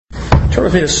Turn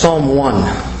with me to Psalm 1.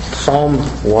 Psalm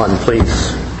 1,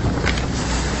 please.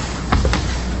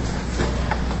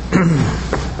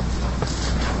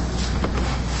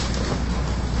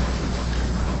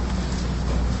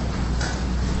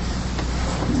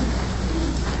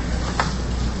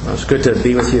 Well, it's good to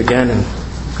be with you again, and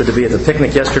good to be at the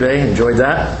picnic yesterday. Enjoyed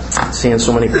that. Seeing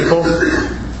so many people.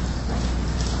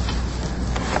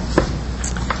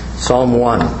 Psalm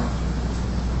 1.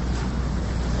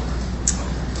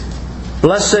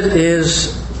 Blessed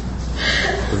is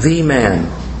the man.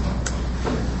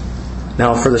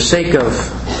 Now, for the sake of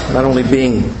not only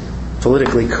being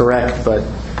politically correct, but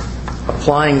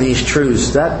applying these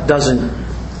truths, that doesn't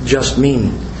just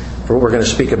mean, for what we're going to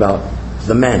speak about,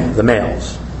 the men, the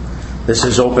males. This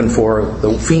is open for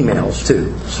the females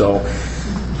too. So,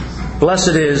 blessed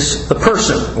is the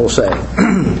person, we'll say.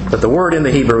 But the word in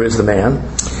the Hebrew is the man,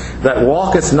 that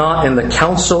walketh not in the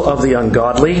counsel of the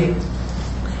ungodly,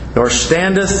 nor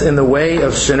standeth in the way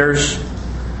of sinners,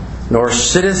 nor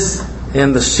sitteth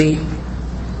in the seat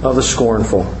of the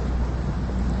scornful.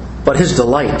 But his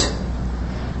delight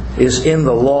is in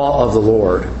the law of the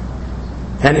Lord,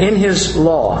 and in his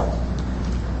law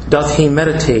doth he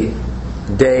meditate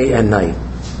day and night.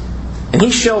 And he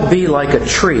shall be like a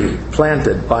tree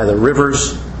planted by the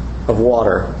rivers of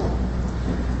water,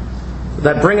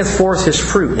 that bringeth forth his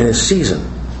fruit in his season.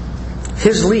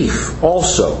 His leaf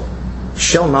also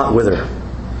shall not wither,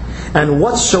 and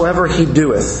whatsoever he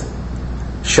doeth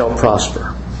shall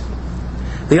prosper.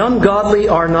 The ungodly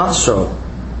are not so,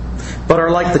 but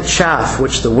are like the chaff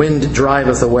which the wind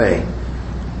driveth away.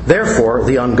 Therefore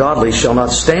the ungodly shall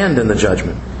not stand in the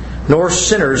judgment, nor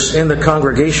sinners in the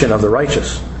congregation of the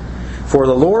righteous. For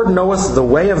the Lord knoweth the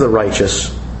way of the righteous,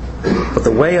 but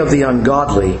the way of the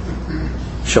ungodly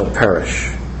shall perish.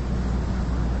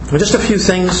 And just a few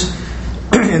things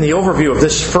in the overview of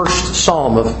this first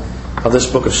psalm of this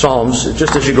book of Psalms.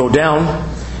 Just as you go down,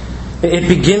 it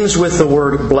begins with the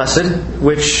word blessed,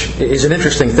 which is an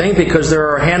interesting thing because there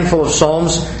are a handful of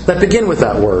psalms that begin with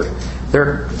that word.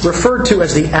 They're referred to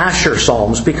as the Asher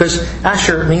Psalms because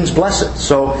Asher means blessed.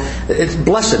 So it's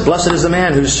blessed. Blessed is the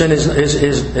man whose sin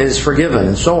is forgiven,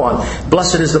 and so on.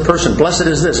 Blessed is the person. Blessed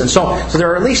is this, and so on. So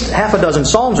there are at least half a dozen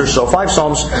psalms or so, 5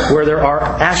 psalms, where there are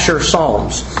Asher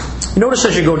Psalms. Notice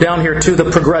as you go down here to the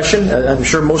progression, I'm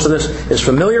sure most of this is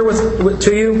familiar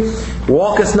to you.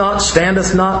 Walketh not,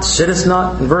 standeth not, sitteth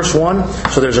not, in verse 1.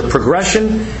 So there's a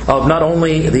progression of not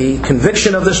only the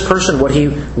conviction of this person, what he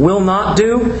will not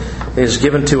do is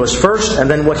given to us first, and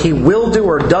then what he will do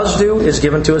or does do is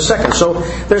given to us second. So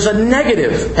there's a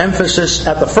negative emphasis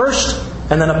at the first,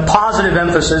 and then a positive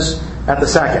emphasis at the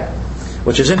second,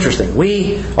 which is interesting.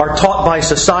 We are taught by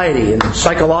society, and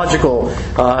psychological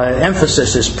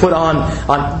emphasis is put on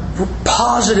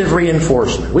positive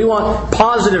reinforcement. We want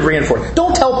positive reinforcement.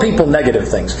 Don't tell people negative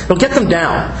things. It'll get them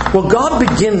down. Well, God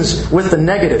begins with the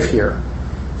negative here.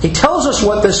 He tells us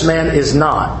what this man is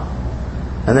not,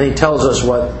 and then He tells us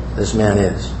what this man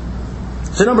is.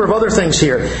 There's a number of other things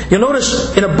here. You'll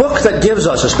notice in a book that gives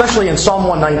us, especially in Psalm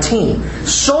 119,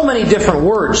 so many different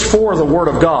words for the Word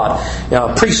of God.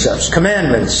 Precepts,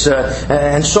 commandments,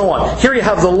 and so on. Here you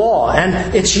have the law,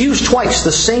 and it's used twice.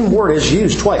 The same word is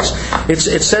used twice.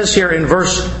 It says here in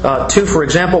verse 2, for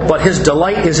example, but his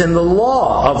delight is in the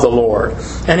law of the Lord,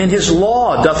 and in his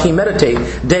law doth he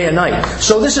meditate day and night.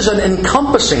 So this is an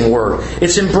encompassing word.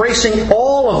 It's embracing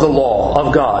all of the law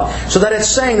of God, so that it's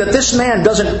saying that this man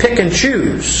doesn't pick and choose.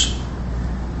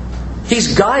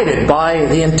 He's guided by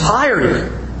the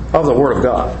entirety of the Word of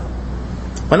God.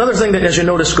 Another thing that, as you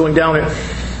notice going down,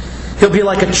 he'll be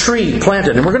like a tree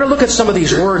planted. And we're going to look at some of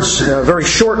these words very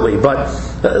shortly, but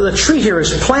the tree here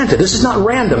is planted. This is not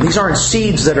random. These aren't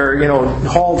seeds that are,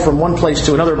 hauled from one place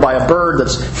to another by a bird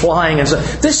that's flying. And so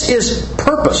this is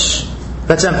purpose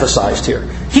that's emphasized here.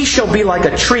 He shall be like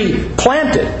a tree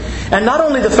planted. And not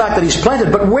only the fact that he's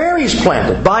planted, but where he's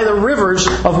planted, by the rivers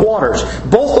of waters.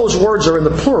 Both those words are in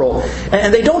the plural.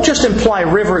 And they don't just imply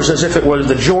rivers as if it was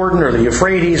the Jordan or the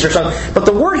Euphrates or something. But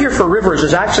the word here for rivers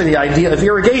is actually the idea of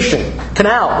irrigation,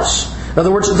 canals. In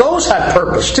other words, those had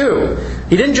purpose too.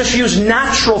 He didn't just use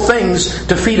natural things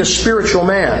to feed a spiritual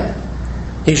man.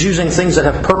 He's using things that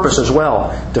have purpose as well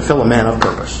to fill a man of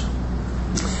purpose.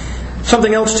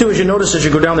 Something else too, as you notice as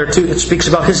you go down there too, it speaks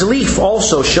about his leaf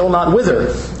also shall not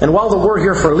wither. And while the word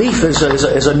here for leaf is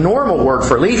a normal word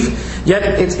for leaf, yet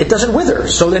it doesn't wither.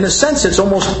 So in a sense, it's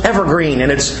almost evergreen in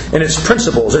its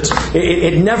principles.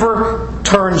 It never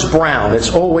turns brown.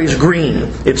 It's always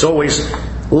green. It's always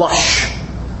lush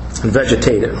and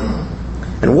vegetative.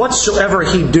 And whatsoever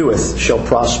he doeth shall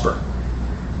prosper.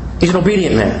 He's an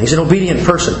obedient man. He's an obedient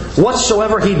person.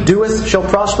 Whatsoever he doeth shall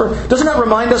prosper. Doesn't that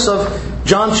remind us of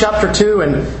John chapter 2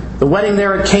 and the wedding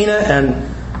there at Cana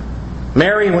and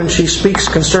Mary when she speaks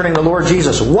concerning the Lord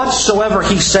Jesus? Whatsoever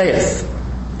he saith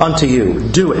unto you,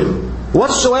 do it.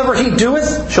 Whatsoever he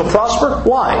doeth shall prosper.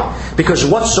 Why? Because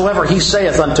whatsoever he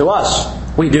saith unto us,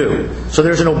 we do. So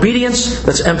there's an obedience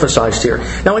that's emphasized here.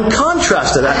 Now in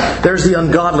contrast to that, there's the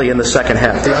ungodly in the second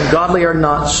half. The ungodly are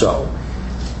not so.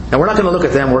 Now we're not going to look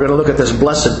at them. We're going to look at this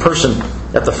blessed person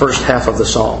at the first half of the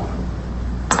psalm.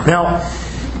 Now,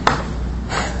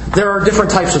 there are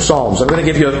different types of psalms. I'm going to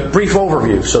give you a brief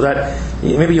overview so that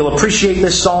maybe you'll appreciate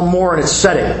this psalm more in its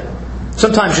setting.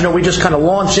 Sometimes, we just kind of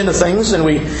launch into things and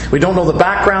we don't know the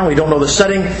background, we don't know the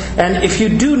setting. And if you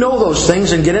do know those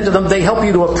things and get into them, they help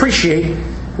you to appreciate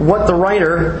what the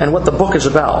writer and what the book is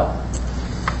about.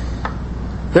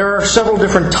 There are several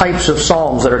different types of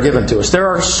psalms that are given to us. There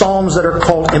are psalms that are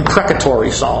called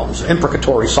imprecatory psalms.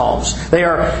 They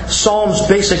are psalms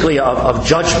basically of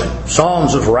judgment,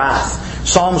 psalms of wrath,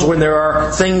 psalms when there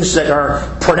are things that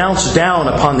are pronounced down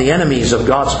upon the enemies of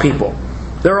God's people.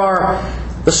 There are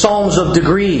the psalms of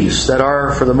degrees that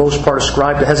are, for the most part,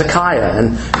 ascribed to Hezekiah,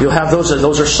 and you'll have those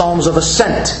are psalms of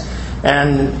ascent.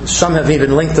 And some have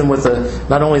even linked them with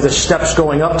not only the steps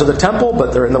going up to the temple,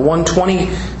 but they're in the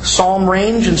 120 psalm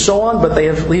range and so on, but they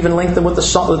have even linked them with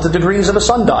the degrees of a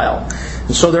sundial.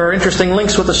 And so there are interesting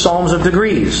links with the psalms of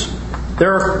degrees.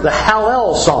 There are the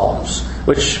Hallel psalms,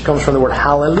 which comes from the word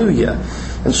hallelujah,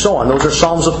 and so on. Those are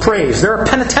psalms of praise. There are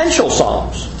penitential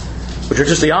psalms, which are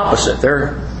just the opposite.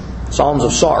 They're psalms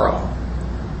of sorrow,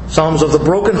 psalms of the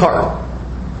broken heart.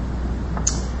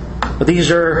 But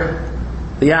these are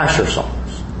the Asher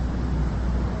Psalms,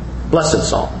 blessed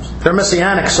Psalms. They're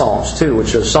Messianic Psalms too,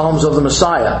 which are Psalms of the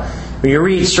Messiah. When you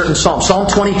read certain Psalms, Psalm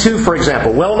 22, for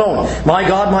example, well known. My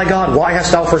God, why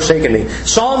hast thou forsaken me?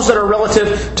 Psalms that are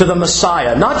relative to the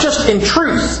Messiah, not just in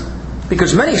truth,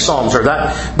 because many Psalms are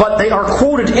that, but they are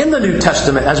quoted in the New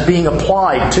Testament as being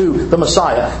applied to the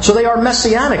Messiah. So they are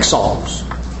Messianic Psalms.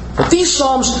 But these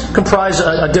Psalms comprise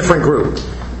a different group.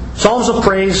 Psalms of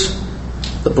praise,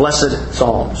 the blessed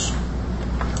Psalms.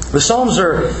 The Psalms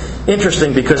are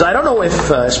interesting because I don't know if,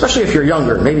 especially if you're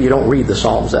younger, maybe you don't read the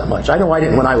Psalms that much. I know I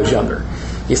didn't when I was younger.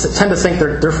 You tend to think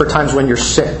they're for times when you're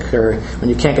sick or when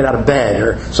you can't get out of bed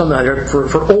or something like that,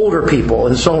 for older people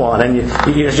and so on. And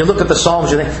as you look at the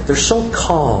Psalms, you think they're so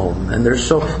calm and they're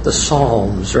so the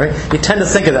Psalms, right? You tend to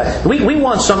think of that. We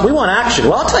want action.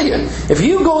 Well, I'll tell you, if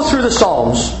you go through the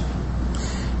Psalms,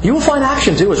 you will find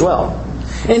action too as well.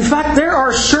 In fact, there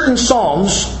are certain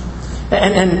Psalms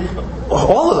and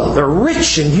all of them, they're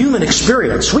rich in human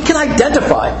experience. We can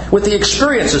identify with the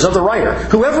experiences of the writer,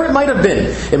 whoever it might have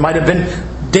been. It might have been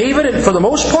David, and for the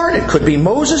most part, it could be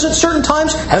Moses at certain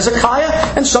times,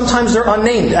 Hezekiah, and sometimes they're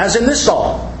unnamed, as in this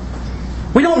psalm.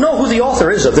 We don't know who the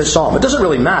author is of this psalm. It doesn't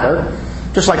really matter.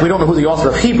 Just like we don't know who the author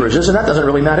of Hebrews is, and that doesn't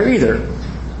really matter either.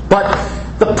 But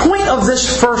the point of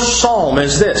this first psalm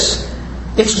is this.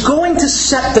 It's going to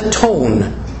set the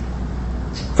tone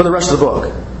for the rest of the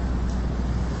book.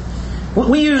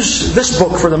 We use this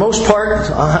book for the most part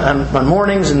on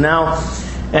mornings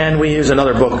and we use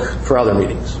another book for other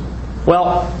meetings.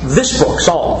 Well, this book,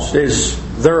 Psalms, is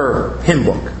their hymn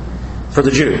book for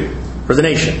the Jew, for the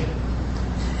nation.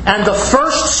 And the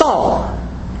first psalm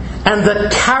and the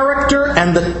character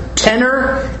and the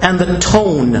tenor and the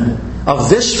tone of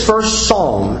this first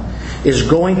psalm is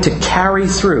going to carry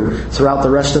throughout the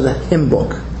rest of the hymn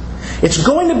book. It's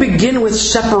going to begin with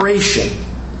separation.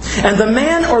 And the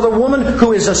man or the woman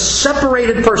who is a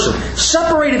separated person,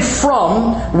 separated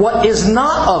from what is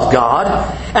not of God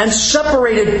and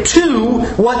separated to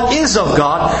what is of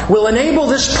God, will enable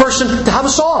this person to have a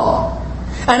song.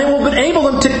 And it will enable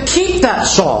them to keep that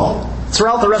song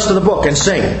throughout the rest of the book and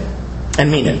sing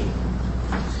and mean it.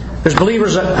 There's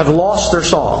believers that have lost their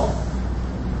song.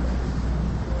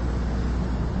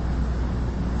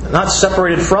 They're not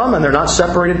separated from and they're not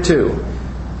separated to.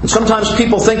 And sometimes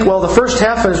people think, well, the first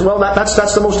half is,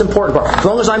 that's the most important part. As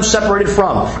long as I'm separated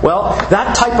from. Well,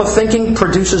 that type of thinking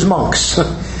produces monks.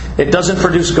 It doesn't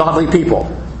produce godly people.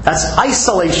 That's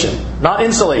isolation, not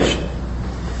insulation.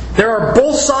 There are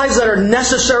both sides that are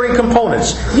necessary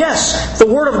components. Yes, the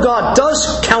Word of God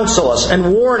does counsel us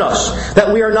and warn us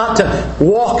that we are not to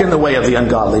walk in the way of the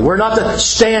ungodly. We're not to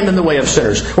stand in the way of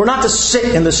sinners. We're not to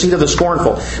sit in the seat of the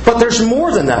scornful. But there's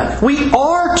more than that. We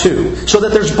are to, so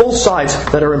that there's both sides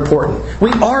that are important.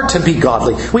 We are to be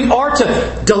godly. We are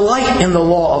to delight in the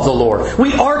law of the Lord.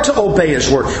 We are to obey His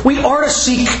Word. We are to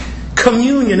seek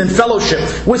communion and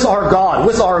fellowship with our God,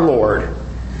 with our Lord.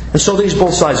 And so these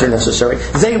both sides are necessary.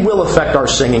 They will affect our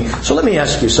singing. So let me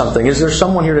ask you something. Is there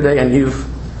someone here today and you've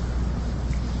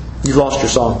lost your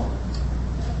song?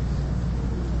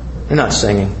 You're not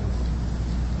singing.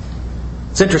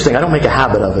 It's interesting. I don't make a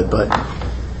habit of it, but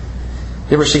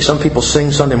you ever see some people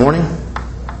sing Sunday morning?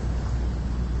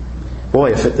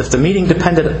 Boy, if the meeting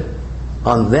depended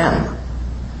on them,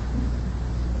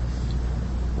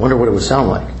 I wonder what it would sound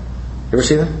like. You ever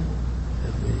see them?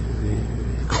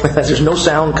 There's no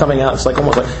sound coming out. It's like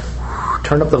almost like,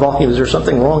 turn up the volume. Is there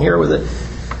something wrong here with it?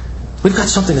 We've got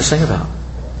something to sing about.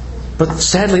 But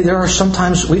sadly, there are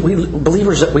sometimes we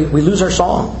believers that we lose our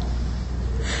song.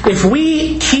 If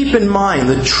we keep in mind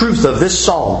the truth of this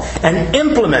psalm and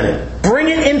implement it, bring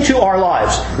it into our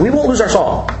lives, we won't lose our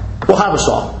song. We'll have a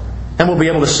song. And we'll be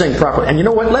able to sing properly. And you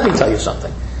know what? Let me tell you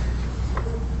something.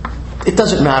 It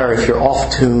doesn't matter if you're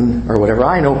off tune or whatever.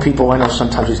 I know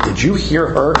sometimes, did you hear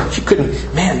her? She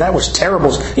couldn't, man, that was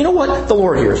terrible. You know what? The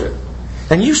Lord hears it.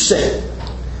 And you sing.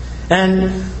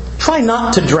 And try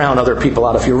not to drown other people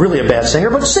out if you're really a bad singer,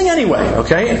 but sing anyway,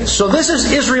 okay? So this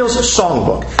is Israel's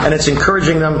songbook, and it's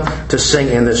encouraging them to sing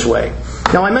in this way.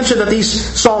 Now, I mentioned that these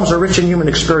psalms are rich in human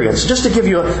experience. Just to give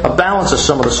you a balance of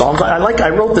some of the psalms, I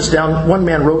wrote this down. One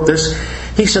man wrote this.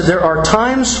 He said, there are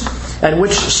times at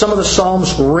which some of the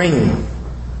psalms ring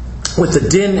with the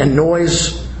din and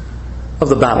noise of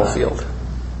the battlefield.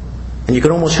 And you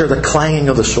can almost hear the clanging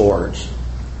of the swords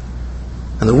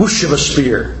and the whoosh of a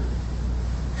spear.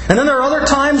 And then there are other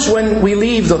times when we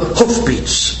leave the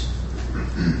hoofbeats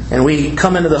and we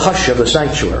come into the hush of the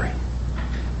sanctuary.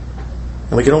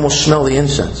 And we can almost smell the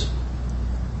incense.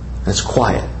 And it's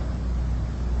quiet,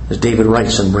 as David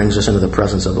writes and brings us into the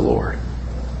presence of the Lord.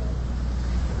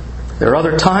 There are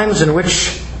other times in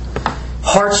which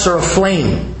hearts are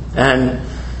aflame and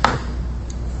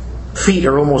feet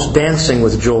are almost dancing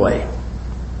with joy.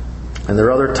 And there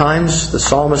are other times the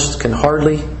psalmist can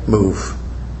hardly move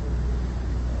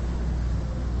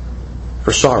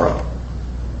for sorrow.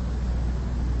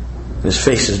 And his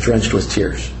face is drenched with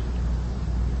tears.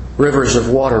 Rivers of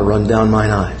water run down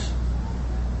mine eyes.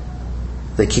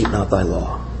 They keep not thy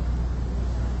law.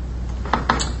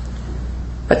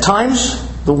 At times,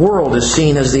 the world is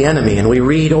seen as the enemy, and we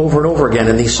read over and over again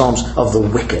in these Psalms of the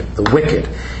wicked. The wicked.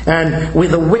 And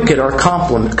the wicked are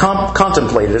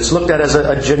contemplated. It's looked at as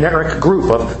a generic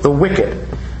group of the wicked.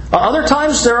 Other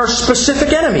times there are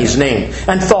specific enemies named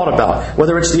and thought about,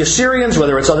 whether it's the Assyrians,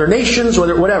 whether it's other nations,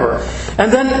 whatever.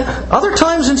 And then other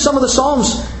times in some of the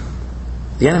Psalms,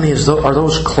 the enemy are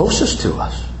those closest to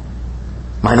us.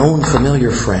 Mine own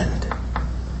familiar friend.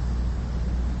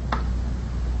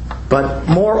 But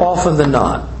more often than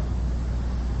not,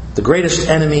 the greatest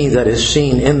enemy that is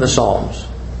seen in the Psalms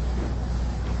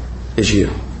is you,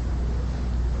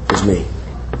 is me,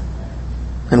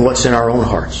 and what's in our own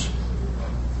hearts.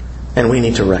 And we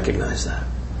need to recognize that.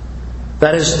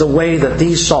 That is the way that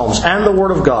these Psalms and the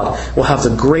Word of God will have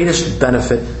the greatest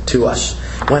benefit to us.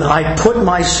 When I put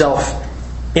myself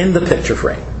in the picture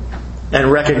frame and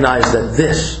recognize that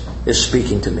this is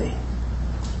speaking to me.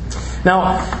 Now,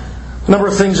 a number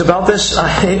of things about this.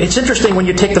 It's interesting when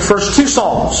you take the first two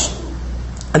Psalms.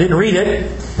 I didn't read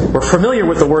it. We're familiar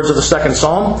with the words of the second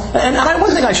Psalm. And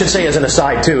one thing I should say as an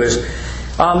aside too is,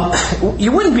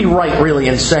 you wouldn't be right really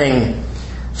in saying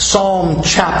Psalm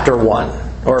chapter 1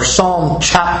 or Psalm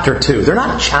chapter 2. They're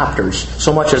not chapters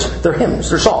so much as they're hymns,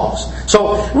 they're psalms.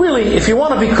 So really, if you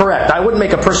want to be correct, I wouldn't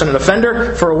make a person an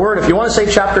offender for a word. If you want to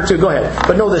say chapter 2, go ahead.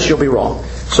 But know this, you'll be wrong.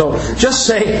 So just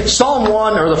say Psalm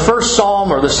 1 or the first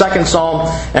Psalm or the second Psalm,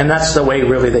 and that's the way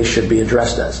really they should be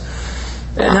addressed as.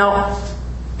 Now,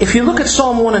 if you look at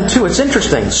Psalm 1 and 2, it's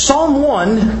interesting. Psalm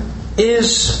 1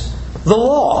 is the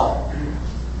law.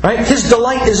 Right? His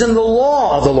delight is in the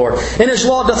law of the Lord. In His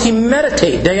law doth he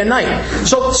meditate day and night.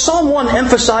 So Psalm 1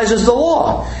 emphasizes the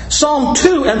law. Psalm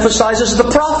 2 emphasizes the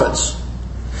prophets.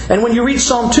 And when you read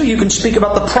Psalm 2, you can speak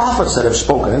about the prophets that have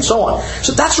spoken and so on.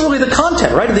 So that's really the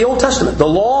content, right, of the Old Testament. The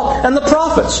law and the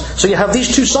prophets. So you have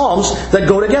these two Psalms that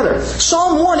go together.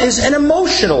 Psalm 1 is an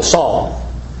emotional psalm.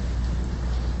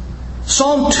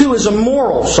 Psalm 2 is a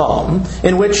moral psalm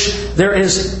in which there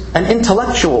is an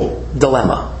intellectual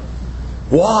dilemma.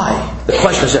 Why? The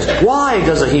question is this. Why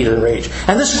does a heathen rage?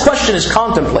 And this question is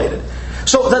contemplated.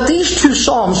 So that these two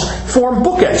Psalms form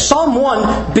bookends. Psalm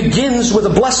 1 begins with a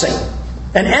blessing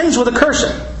and ends with a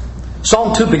cursing.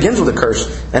 Psalm 2 begins with a curse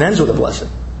and ends with a blessing.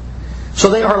 So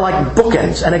they are like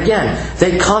bookends. And again,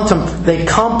 they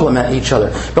complement each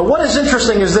other. But what is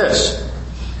interesting is this.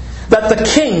 That the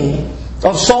king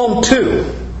of Psalm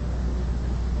 2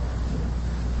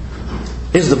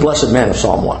 is the blessed man of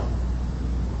Psalm 1.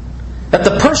 That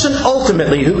the person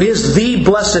ultimately who is the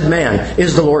blessed man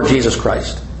is the Lord Jesus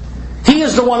Christ. He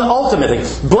is the one ultimately.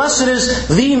 Blessed is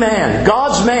the man,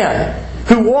 God's man,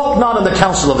 who walked not in the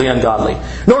counsel of the ungodly,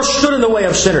 nor stood in the way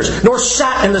of sinners, nor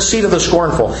sat in the seat of the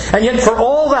scornful. And yet for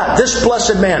all that, this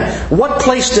blessed man, what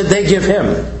place did they give him?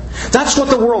 That's what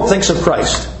the world thinks of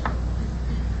Christ.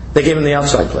 They gave him the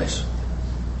outside place.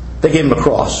 They gave him a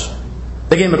cross.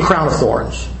 They gave him a crown of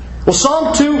thorns. Well,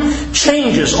 Psalm 2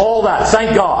 changes all that,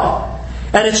 thank God.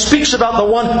 And it speaks about the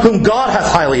one whom God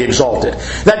hath highly exalted.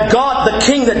 That God, the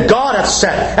King that God hath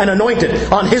set and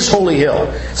anointed on His holy hill.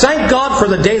 Thank God for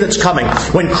the day that's coming,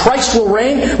 when Christ will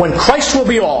reign, when Christ will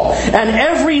be all. And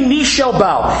every knee shall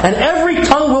bow, and every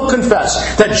tongue will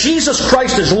confess that Jesus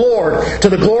Christ is Lord, to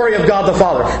the glory of God the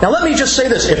Father. Now let me just say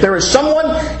this. If there is someone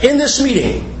in this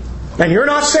meeting, and you're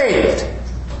not saved,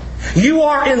 you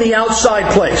are in the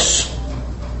outside place.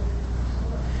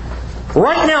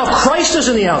 Right now, Christ is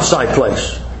in the outside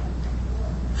place.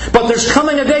 But there's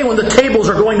coming a day when the tables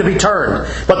are going to be turned.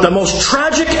 But the most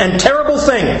tragic and terrible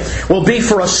thing will be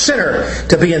for a sinner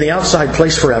to be in the outside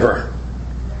place forever.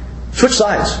 Switch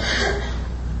sides.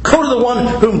 Go to the one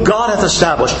whom God hath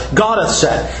established, God hath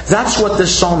set. That's what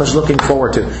this psalm is looking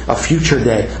forward to. A future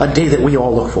day. A day that we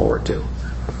all look forward to.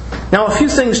 Now, a few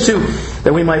things, too,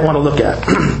 that we might want to look at.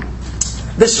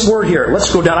 This word here,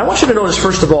 let's go down. I want you to notice,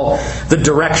 first of all, the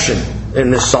direction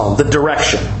in this psalm. The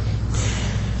direction.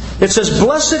 It says,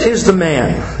 blessed is the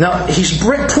man. Now, he's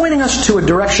pointing us to a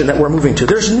direction that we're moving to.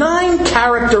 There's 9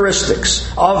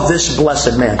 characteristics of this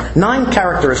blessed man. 9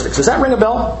 characteristics. Does that ring a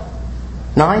bell?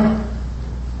 9?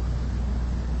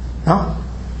 No?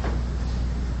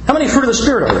 How many fruit of the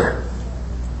Spirit are there?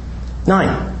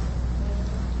 9.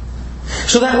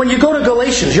 So that when you go to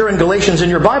Galatians, you're in Galatians in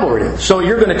your Bible reading. So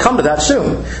you're going to come to that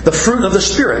soon. The fruit of the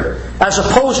Spirit, as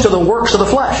opposed to the works of the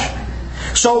flesh.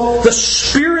 So the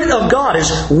Spirit of God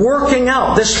is working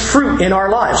out this fruit in our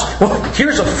lives. Well,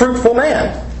 here's a fruitful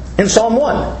man in Psalm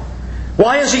 1.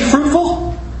 Why is he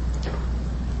fruitful?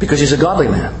 Because he's a godly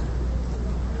man.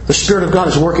 The Spirit of God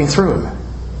is working through him.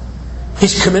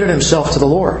 He's committed himself to the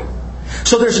Lord.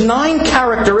 So there's 9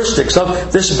 characteristics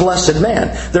of this blessed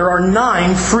man. There are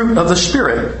 9 fruit of the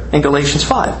Spirit in Galatians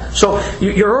 5. So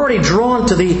you're already drawn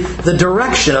to the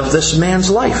direction of this man's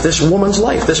life, this woman's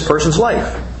life, this person's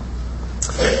life.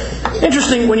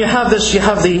 Interesting, when you have this, you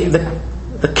have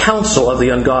the counsel of the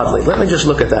ungodly. Let me just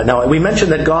look at that. Now, we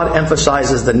mentioned that God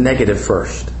emphasizes the negative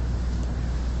first.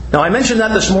 Now, I mentioned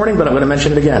that this morning, but I'm going to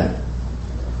mention it again.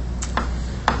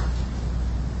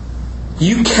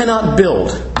 You cannot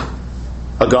build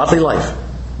a godly life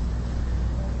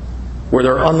where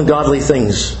there are ungodly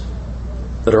things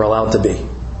that are allowed to be.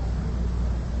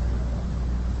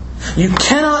 You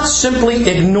cannot simply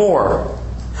ignore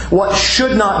what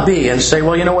should not be and say,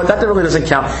 well, you know what, that really doesn't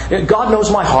count. God knows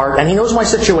my heart and He knows my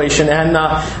situation, and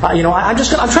I'm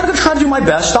trying to do my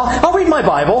best. I'll read my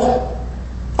Bible.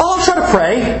 I'll try to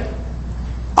pray.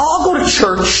 I'll go to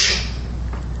church.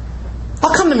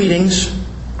 I'll come to meetings.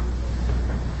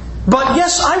 But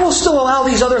yes, I will still allow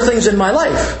these other things in my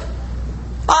life.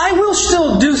 I will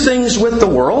still do things with the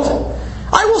world.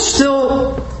 I will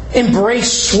still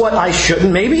embrace what I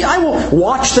shouldn't, maybe. I will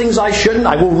watch things I shouldn't.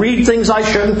 I will read things I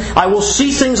shouldn't. I will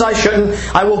see things I shouldn't.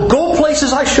 I will go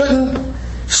places I shouldn't.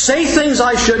 Say things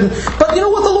I shouldn't. But you know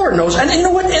what? The Lord knows. And you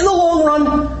know what? In the long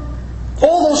run,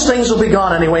 all those things will be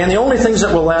gone anyway. And the only things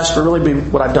that will last will really be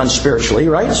what I've done spiritually,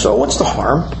 right? So what's the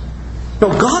harm? No,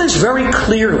 God is very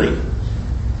clearly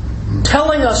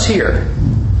telling us here,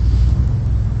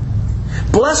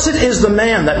 blessed is the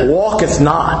man that walketh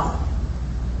not,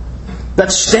 that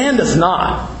standeth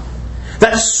not,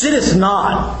 that sitteth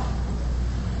not,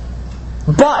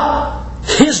 but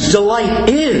his delight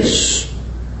is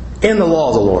in the law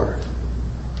of the Lord.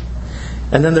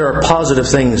 And then there are positive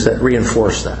things that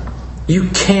reinforce that. You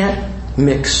can't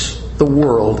mix the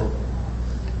world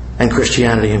and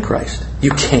Christianity and Christ.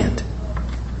 You can't.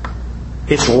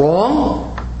 It's wrong.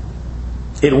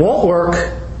 It won't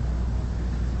work.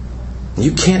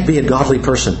 You can't be a godly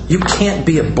person. You can't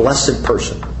be a blessed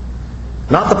person.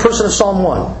 Not the person of Psalm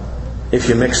 1, if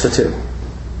you mix the two.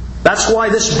 That's why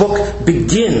this book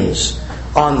begins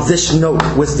on this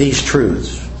note with these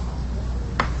truths.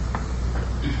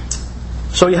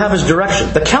 So you have his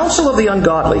direction. The counsel of the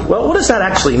ungodly. Well, what does that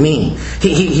actually mean?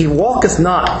 He walketh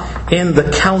not in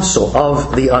the counsel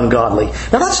of the ungodly.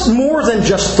 Now that's more than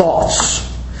just thoughts.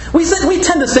 We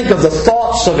tend to think of the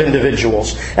thoughts of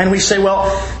individuals, and we say, well,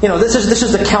 this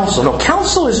is the counsel. No,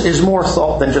 counsel is more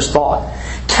thought than just thought.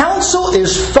 Counsel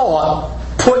is thought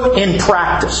put in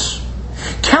practice.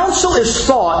 Counsel is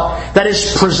thought that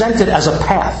is presented as a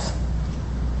path.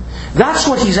 That's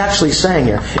what he's actually saying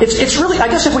here. It's really, I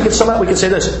guess if we could sum up, we could say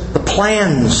this: the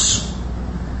plans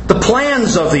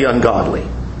of the ungodly.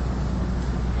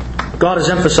 God is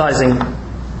emphasizing,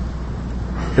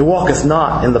 he walketh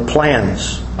not in the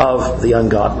plans of the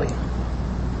ungodly.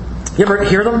 You ever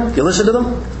hear them? You listen to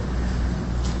them?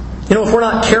 You know, if we're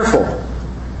not careful,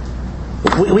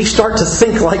 we start to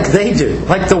think like they do,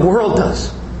 like the world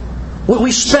does.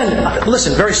 We spend,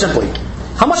 listen, very simply,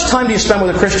 how much time do you spend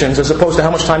with the Christians as opposed to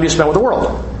how much time do you spend with the world?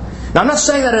 Now, I'm not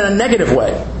saying that in a negative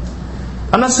way.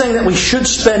 I'm not saying that we should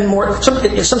spend more.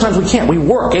 Sometimes we can't. We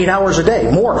work 8 hours a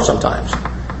day, more sometimes.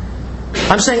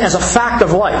 I'm saying as a fact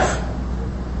of life.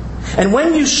 And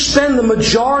when you spend the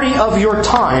majority of your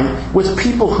time with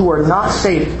people who are not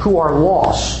saved, who are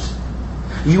lost,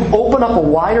 you open up a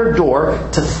wider door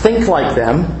to think like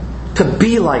them, to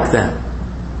be like them.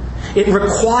 It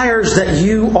requires that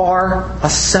you are a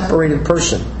separated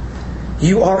person.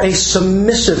 You are a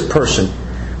submissive person,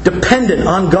 dependent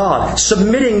on God,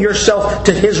 submitting yourself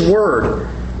to His Word,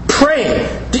 praying.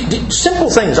 Simple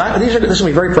things. This will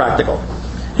be very practical.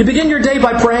 You begin your day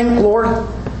by praying, Lord,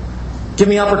 give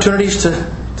me opportunities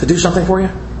to do something for you.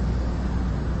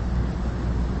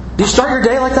 Do you start your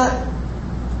day like that?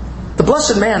 The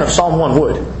blessed man of Psalm 1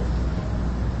 would.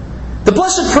 The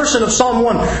blessed person of Psalm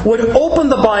 1 would open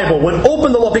the Bible, would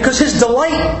open the law, because his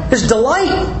delight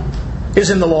is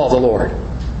in the law of the Lord.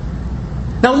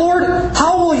 Now, Lord,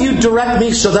 how will you direct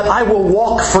me so that I will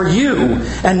walk for you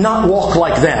and not walk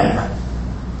like them?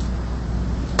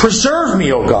 Preserve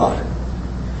me, O God.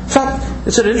 In fact,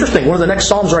 it's interesting. One of the next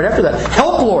Psalms right after that.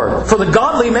 Help, Lord, for the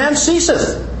godly man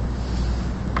ceaseth.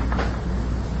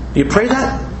 Do you pray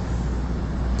that?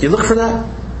 Do you look for that?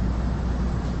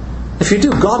 If you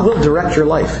do, God will direct your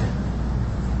life.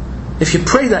 If you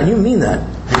pray that and you mean that,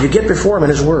 and you get before Him in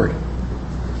His Word.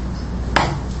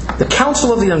 The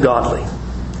counsel of the ungodly.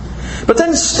 But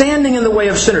then standing in the way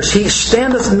of sinners. He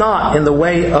standeth not in the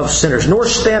way of sinners, nor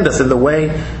standeth in the way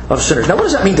of sinners. Now what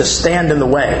does that mean, to stand in the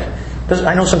way?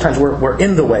 I know sometimes we're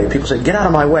in the way. People say, get out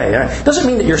of my way. It doesn't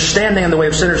mean that you're standing in the way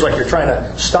of sinners like you're trying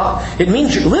to stop. It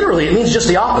means, literally, it means just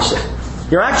the opposite.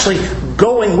 You're actually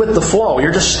going with the flow.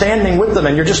 You're just standing with them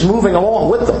and you're just moving along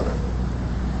with them.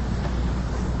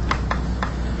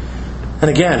 And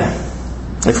again,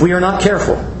 if we are not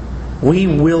careful, we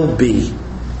will be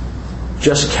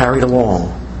just carried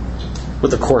along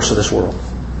with the course of this world.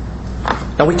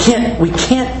 Now we can't,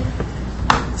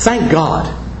 thank God,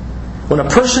 when a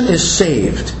person is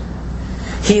saved,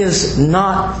 he is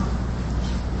not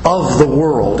of the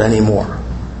world anymore.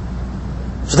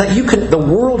 So that the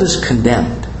world is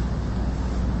condemned.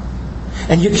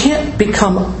 And you can't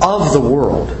become of the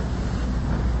world,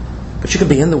 but you can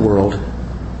be in the world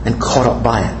and caught up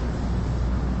by it.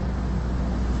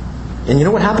 And you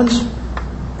know what happens?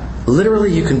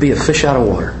 Literally, you can be a fish out of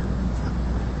water.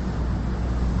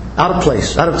 Out of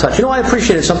place, out of touch. You know, I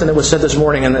appreciated something that was said this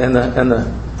morning in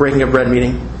the Breaking of Bread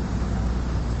meeting.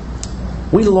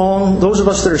 We long, those of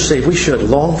us that are saved, we should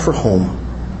long for home.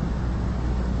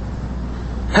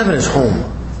 Heaven is home.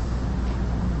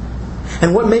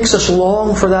 And what makes us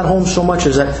long for that home so much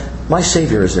is that my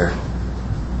Savior is there.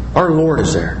 Our Lord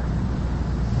is there.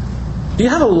 Do you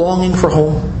have a longing for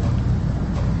home?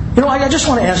 You know, I just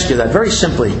want to ask you that very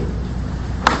simply.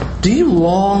 Do you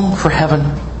long for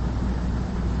heaven?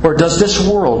 Or does this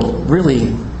world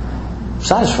really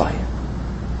satisfy you?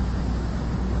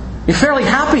 You're fairly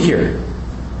happy here.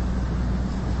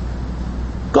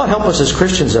 God help us as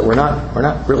Christians that we're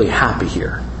not really happy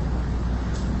here.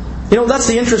 You know, that's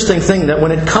the interesting thing, that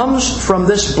when it comes from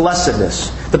this blessedness,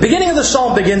 the beginning of the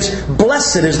psalm begins,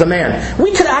 blessed is the man.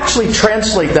 We could actually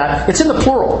translate that, it's in the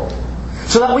plural,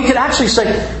 so that we could actually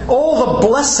say, all the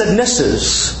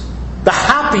blessednesses, the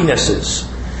happinesses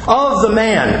of the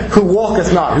man who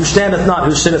walketh not, who standeth not,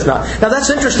 who sitteth not. Now that's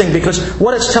interesting, because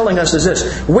what it's telling us is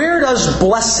this. Where does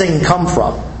blessing come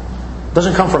from? It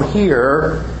doesn't come from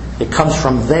here. It comes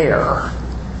from there.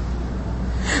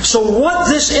 So what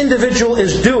this individual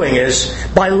is doing is,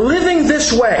 by living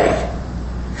this way,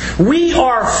 we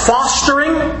are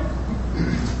fostering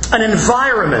an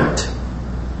environment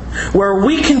where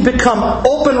we can become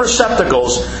open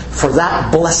receptacles for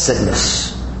that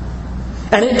blessedness.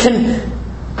 And it can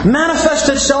manifest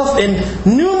itself in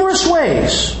numerous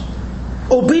ways.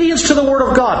 Obedience to the Word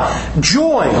of God,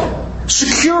 joy,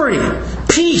 security,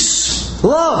 peace,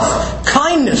 love,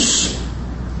 kindness,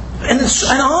 and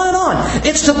on and on.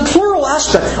 It's the plural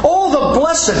aspect. All the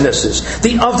blessednesses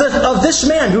of this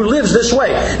man who lives this way.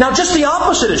 Now, just the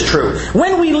opposite is true.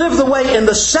 When we live the way in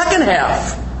the second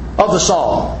half of the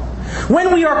psalm,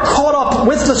 when we are caught up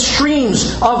with the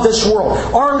streams of this world,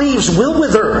 our leaves will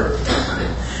wither.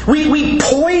 We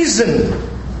poison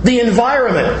the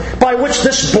environment by which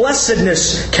this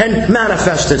blessedness can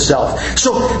manifest itself.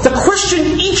 So the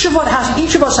question each of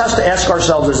us has to ask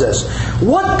ourselves is this: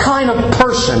 what kind of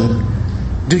person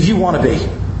do you want to be?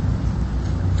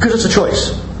 Because it's a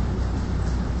choice.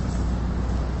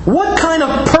 What kind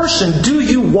of person do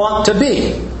you want to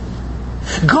be?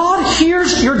 God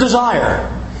hears your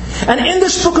desire. And in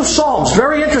this book of Psalms,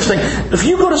 very interesting, if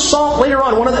you go to Psalm later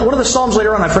on, one of the Psalms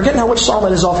later on, I forget now which Psalm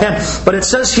it is offhand, but it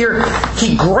says here,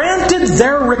 He granted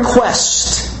their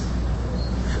request,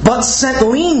 but sent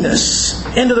leanness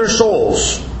into their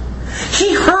souls.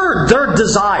 He heard their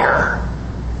desire.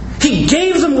 He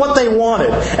gave them what they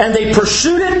wanted, and they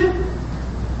pursued it.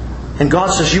 And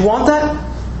God says, you want that?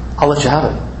 I'll let you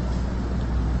have it.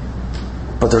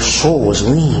 But their soul was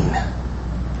lean.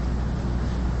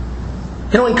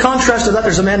 In contrast to that,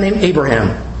 there's a man named Abraham.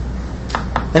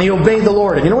 And he obeyed the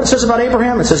Lord. And you know what it says about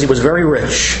Abraham? It says he was very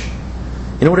rich.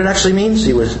 You know what it actually means?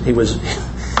 It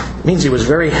means he was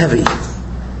very heavy.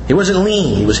 He wasn't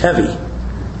lean, he was heavy.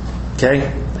 Okay?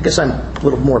 I guess I'm a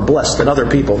little more blessed than other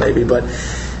people maybe, but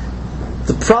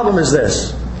the problem is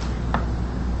this.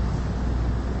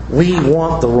 We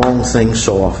want the wrong thing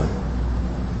so often.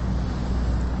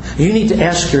 You need to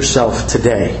ask yourself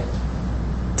today,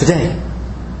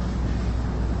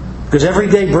 because every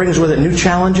day brings with it new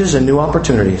challenges and new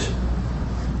opportunities.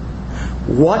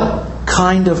 What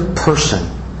kind of person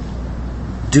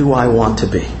do I want to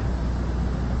be?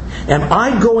 Am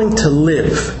I going to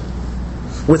live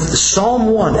with the Psalm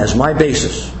 1 as my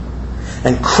basis,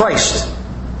 and Christ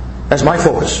as my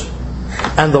focus,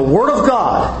 and the Word of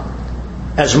God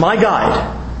as my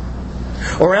guide?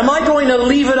 Or am I going to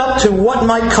leave it up to what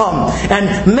might come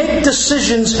and make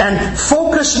decisions and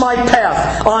focus my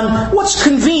path on what's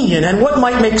convenient and what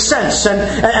might make sense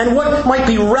and what might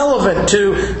be relevant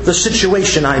to the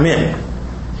situation I'm in?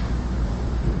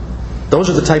 Those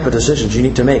are the type of decisions you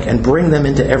need to make and bring them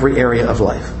into every area of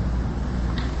life.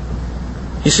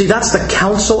 You see, that's the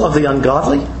counsel of the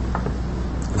ungodly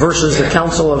versus the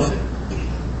counsel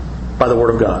by the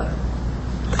Word of God.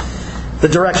 The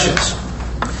directions.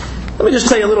 Let me just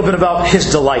tell you a little bit about His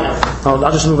delight.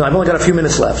 I'll just move on. I've only got a few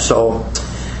minutes left. So,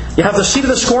 you have the seed of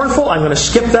the scornful. I'm going to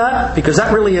skip that because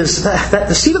that really is...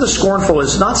 the seed of the scornful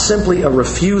is not simply a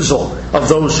refusal of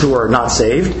those who are not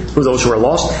saved, those who are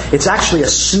lost. It's actually a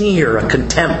sneer, a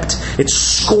contempt. It's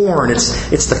scorn.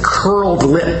 It's the curled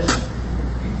lip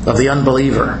of the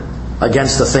unbeliever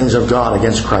against the things of God,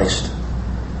 against Christ.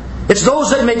 It's those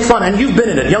that make fun, and you've been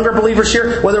in it. Younger believers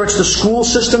here, whether it's the school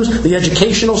systems, the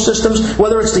educational systems,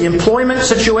 whether it's the employment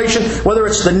situation, whether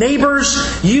it's the neighbors,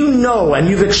 you know and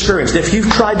you've experienced. If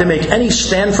you've tried to make any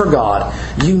stand for God,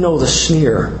 you know the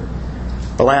sneer,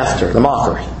 the laughter, the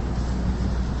mockery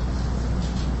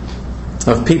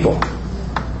of people.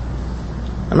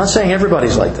 I'm not saying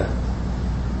everybody's like that.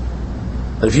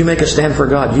 But if you make a stand for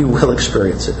God, you will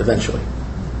experience it eventually.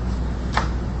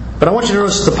 But I want you to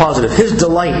notice the positive. His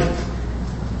delight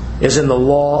is in the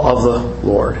law of the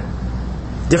Lord.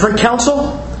 Different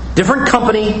counsel, different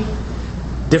company,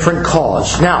 different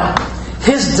cause. Now,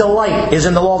 His delight is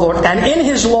in the law of the Lord, and in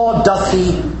His law doth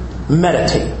He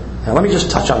meditate. Now let me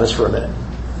just touch on this for a minute.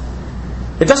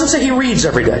 It doesn't say He reads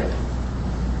every day.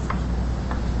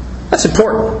 That's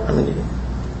important.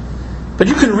 But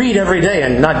you can read every day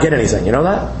and not get anything. You know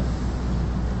that?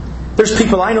 There's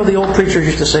people, I know the old preachers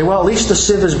used to say, well, at least the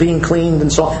sieve is being cleaned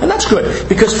and so on. And that's good,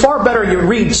 because far better you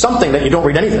read something than you don't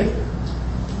read anything.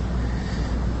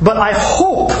 But I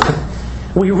hope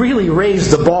we really raise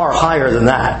the bar higher than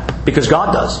that, because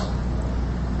God does.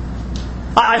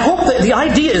 I hope that the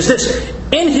idea is this: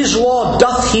 in His law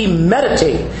doth He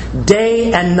meditate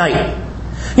day and night.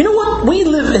 You know what? We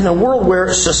live in a world where,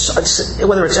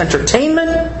 whether it's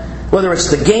entertainment, whether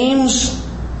it's the games,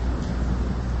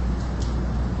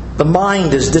 the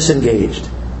mind is disengaged.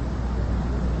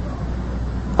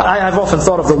 I've often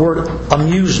thought of the word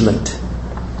amusement.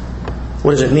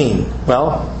 What does it mean?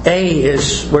 Well, A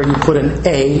is where you put an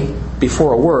A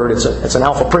before a word. It's an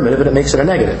alpha primitive and it makes it a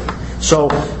negative. So,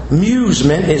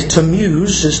 musement is to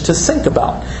muse, is to think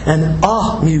about. And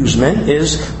amusement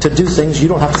is to do things you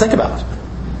don't have to think about.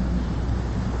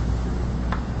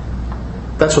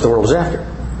 That's what the world is after.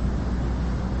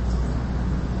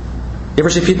 You ever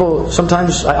see people,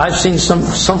 sometimes, I've seen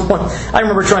someone, I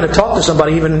remember trying to talk to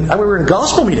somebody, we were in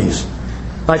gospel meetings.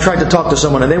 I tried to talk to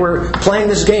someone and they were playing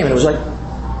this game and it was like,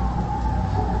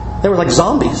 they were like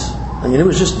zombies. It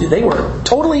was just, they were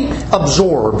totally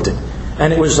absorbed.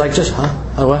 And it was like just,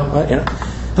 what? You know?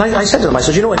 And I said to them,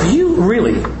 if you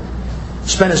really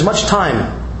spend as much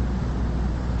time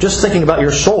just thinking about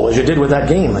your soul as you did with that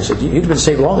game, I said, you'd been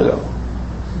saved long ago.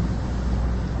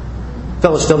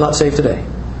 Fellas still not saved today.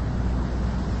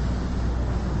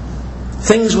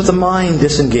 Things with the mind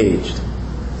disengaged.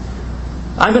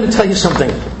 I'm going to tell you something.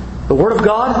 The Word of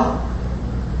God,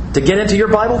 to get into your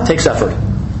Bible, takes effort.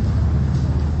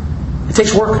 It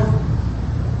takes work.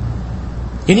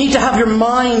 You need to have your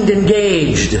mind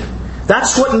engaged.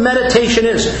 That's what meditation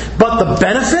is. But the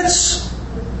benefits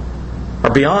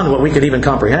are beyond what we could even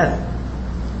comprehend.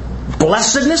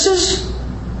 Blessednesses,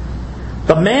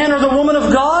 the man or the woman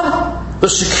of God, the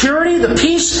security, the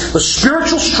peace, the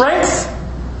spiritual strength,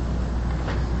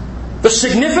 the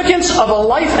significance of a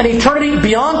life and eternity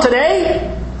beyond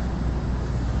today.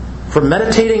 For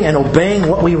meditating and obeying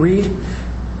what we read,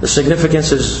 the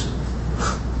significance is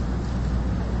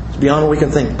beyond what we can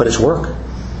think, but it's work.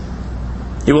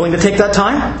 You willing to take that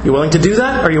time? You willing to do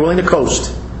that? Or are you willing to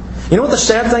coast? You know what the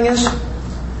sad thing is?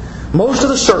 Most of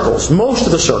the circles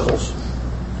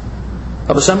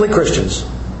of Assembly Christians,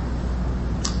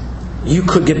 you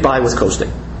could get by with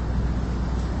coasting.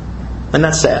 And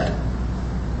that's sad.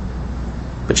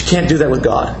 But you can't do that with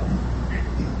God.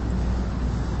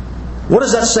 What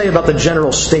does that say about the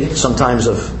general state sometimes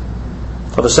of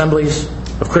assemblies,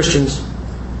 of Christians?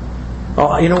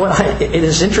 Oh, you know what? It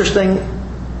is interesting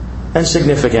and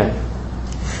significant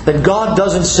that God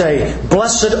doesn't say,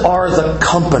 blessed are the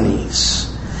companies.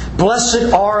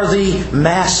 Blessed are the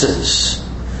masses.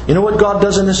 You know what God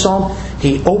does in this psalm?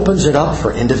 He opens it up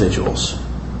for individuals.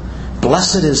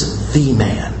 Blessed is the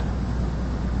man.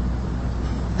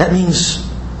 That means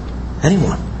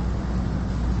anyone.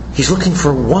 He's looking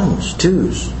for ones,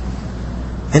 twos,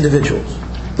 individuals.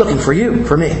 Looking for you,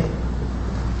 for me.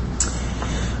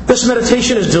 This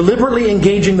meditation is deliberately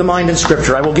engaging the mind in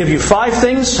Scripture. I will give you 5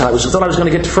 things. I thought I was going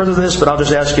to get further than this, but I'll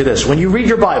just ask you this. When you read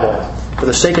your Bible, for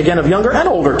the sake again of younger and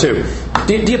older too,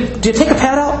 do you take a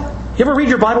pad out? You ever read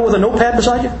your Bible with a notepad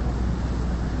beside you?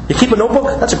 You keep a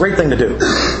notebook? That's a great thing to do.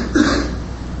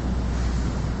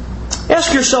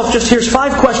 Ask yourself, here's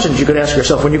 5 questions you could ask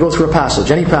yourself when you go through a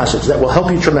passage, any passage, that will help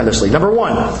you tremendously. Number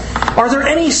 1, are there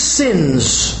any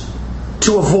sins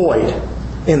to avoid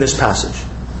in this passage?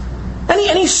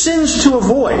 Any sins to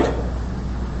avoid?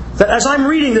 That as I'm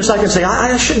reading this, I can say,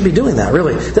 I shouldn't be doing that,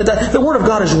 really. That the Word of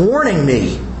God is warning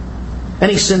me.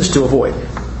 Any sins to avoid?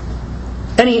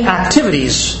 Any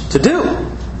activities to do?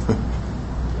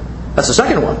 That's the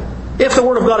second one. If the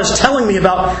Word of God is telling me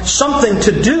about something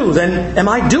to do, then am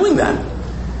I doing that?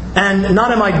 And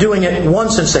not am I doing it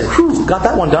once and say, whew, got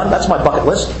that one done. That's my bucket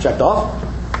list. Checked off.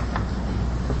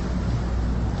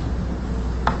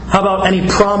 How about any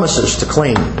promises to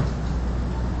claim?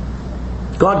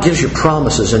 God gives you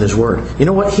promises in His Word. You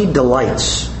know what? He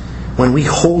delights when we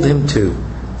hold Him to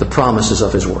the promises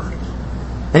of His Word.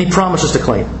 Any promises to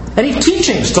claim? Any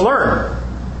teachings to learn?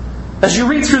 As you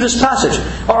read through this passage,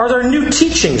 are there new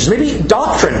teachings? Maybe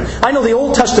doctrine. I know the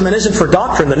Old Testament isn't for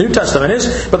doctrine, the New Testament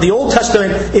is, but the Old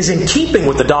Testament is in keeping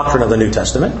with the doctrine of the New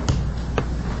Testament.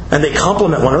 And they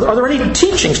complement one another. Are there any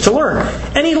teachings to learn?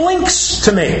 Any links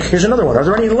to make? Here's another one. Are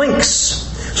there any links?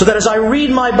 So that as I read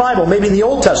my Bible, maybe in the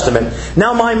Old Testament,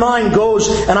 now my mind goes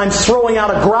and I'm throwing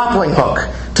out a grappling hook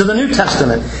to the New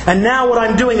Testament. And now what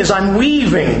I'm doing is I'm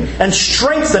weaving and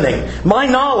strengthening my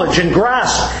knowledge and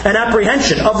grasp and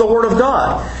apprehension of the Word of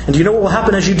God. And do you know what will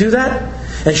happen as you do that?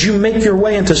 As you make your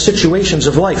way into situations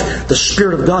of life, the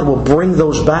Spirit of God will bring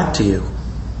those back to you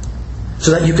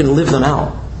so that you can live them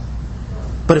out.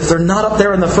 But if they're not up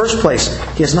there in the first place,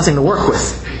 He has nothing to work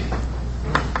with.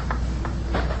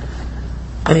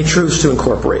 Any truths to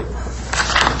incorporate?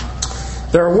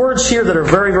 There are words here that are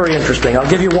very, very interesting. I'll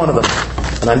give you one of them,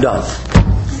 and I'm done.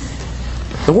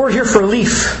 The word here for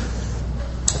leaf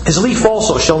is leaf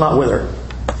also shall not wither.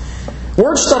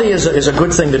 Word study is a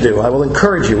good thing to do. I will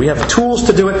encourage you. We have tools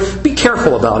to do it. Be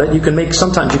careful about it.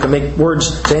 Sometimes you can make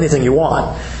words say anything you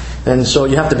want. And so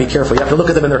you have to be careful. You have to look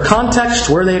at them in their context,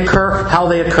 where they occur, how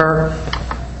they occur.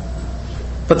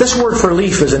 But this word for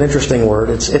leaf is an interesting word.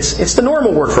 It's the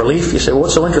normal word for leaf. You say, well,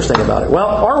 what's so interesting about it? Well,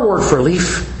 our word for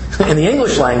leaf in the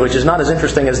English language is not as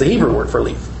interesting as the Hebrew word for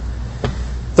leaf.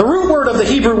 The root word of the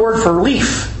Hebrew word for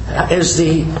leaf is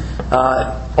the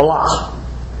olah.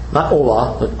 Not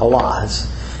olah, but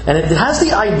olah. And it has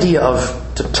the idea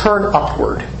of to turn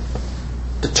upward.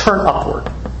 To turn upward.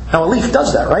 Now a leaf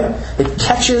does that, right? It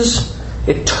catches,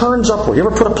 it turns upward. You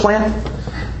ever put a plant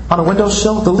on a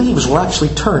windowsill? The leaves will actually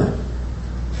turn.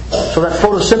 So that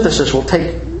photosynthesis will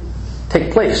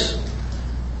take place.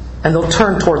 And they'll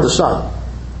turn toward the sun.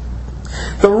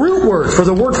 The root word for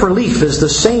the word for leaf is the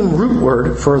same root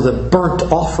word for the burnt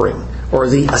offering, or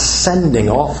the ascending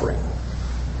offering.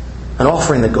 An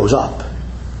offering that goes up.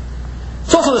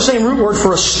 It's also the same root word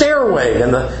for a stairway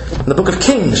in the book of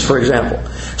Kings, for example.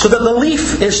 So that the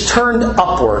leaf is turned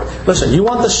upward. Listen, you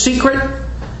want the secret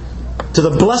to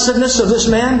the blessedness of this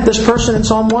man, this person in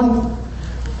Psalm 1?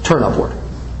 Turn upward.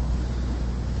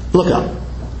 Look up.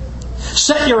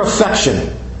 Set your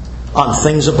affection on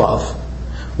things above,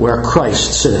 where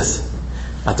Christ sitteth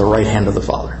at the right hand of the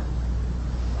Father.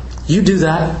 You do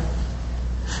that,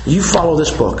 you follow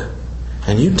this book,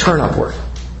 and you turn upward,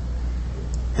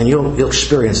 and you'll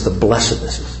experience the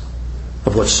blessednesses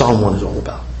of what Psalm 1 is all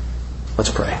about.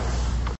 Let's pray.